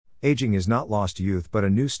Aging is not lost youth but a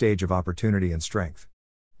new stage of opportunity and strength.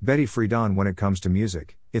 Betty Friedan. When it comes to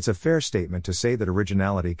music, it's a fair statement to say that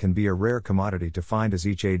originality can be a rare commodity to find as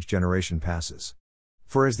each age generation passes.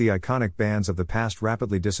 For as the iconic bands of the past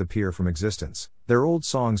rapidly disappear from existence, their old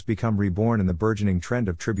songs become reborn in the burgeoning trend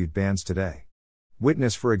of tribute bands today.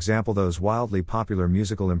 Witness, for example, those wildly popular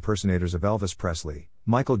musical impersonators of Elvis Presley,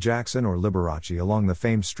 Michael Jackson or Liberace along the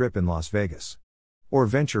famed Strip in Las Vegas. Or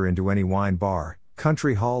venture into any wine bar,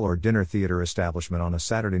 country hall or dinner theater establishment on a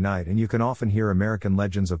Saturday night and you can often hear American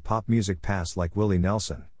legends of pop music past like Willie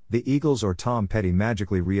Nelson, the Eagles or Tom Petty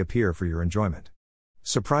magically reappear for your enjoyment.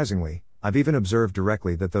 Surprisingly, I've even observed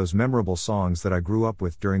directly that those memorable songs that I grew up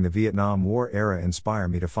with during the Vietnam War era inspire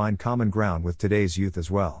me to find common ground with today's youth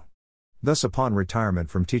as well. Thus, upon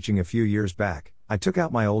retirement from teaching a few years back, I took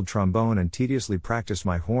out my old trombone and tediously practiced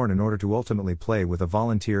my horn in order to ultimately play with a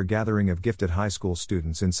volunteer gathering of gifted high school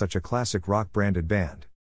students in such a classic rock-branded band.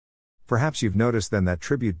 Perhaps you've noticed then that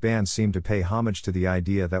tribute bands seem to pay homage to the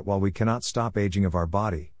idea that while we cannot stop aging of our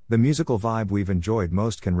body, the musical vibe we've enjoyed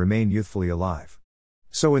most can remain youthfully alive.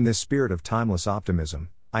 So in this spirit of timeless optimism,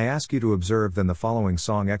 I ask you to observe then the following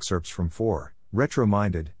song excerpts from 4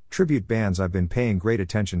 retro-minded tribute bands I've been paying great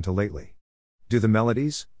attention to lately. Do the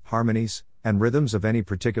melodies, harmonies, and rhythms of any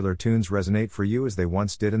particular tunes resonate for you as they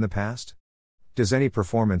once did in the past? Does any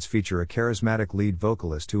performance feature a charismatic lead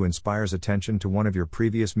vocalist who inspires attention to one of your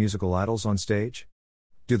previous musical idols on stage?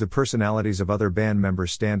 Do the personalities of other band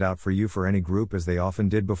members stand out for you for any group as they often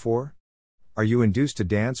did before? Are you induced to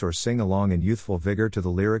dance or sing along in youthful vigor to the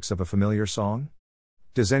lyrics of a familiar song?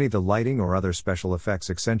 Does any of the lighting or other special effects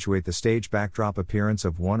accentuate the stage backdrop appearance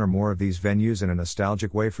of one or more of these venues in a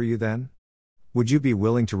nostalgic way for you then? Would you be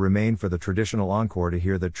willing to remain for the traditional encore to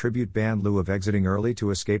hear the tribute band lieu of exiting early to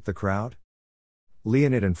escape the crowd?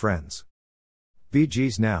 Leonid and Friends. Bee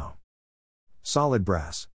Gees Now. Solid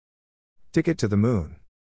Brass. Ticket to the Moon.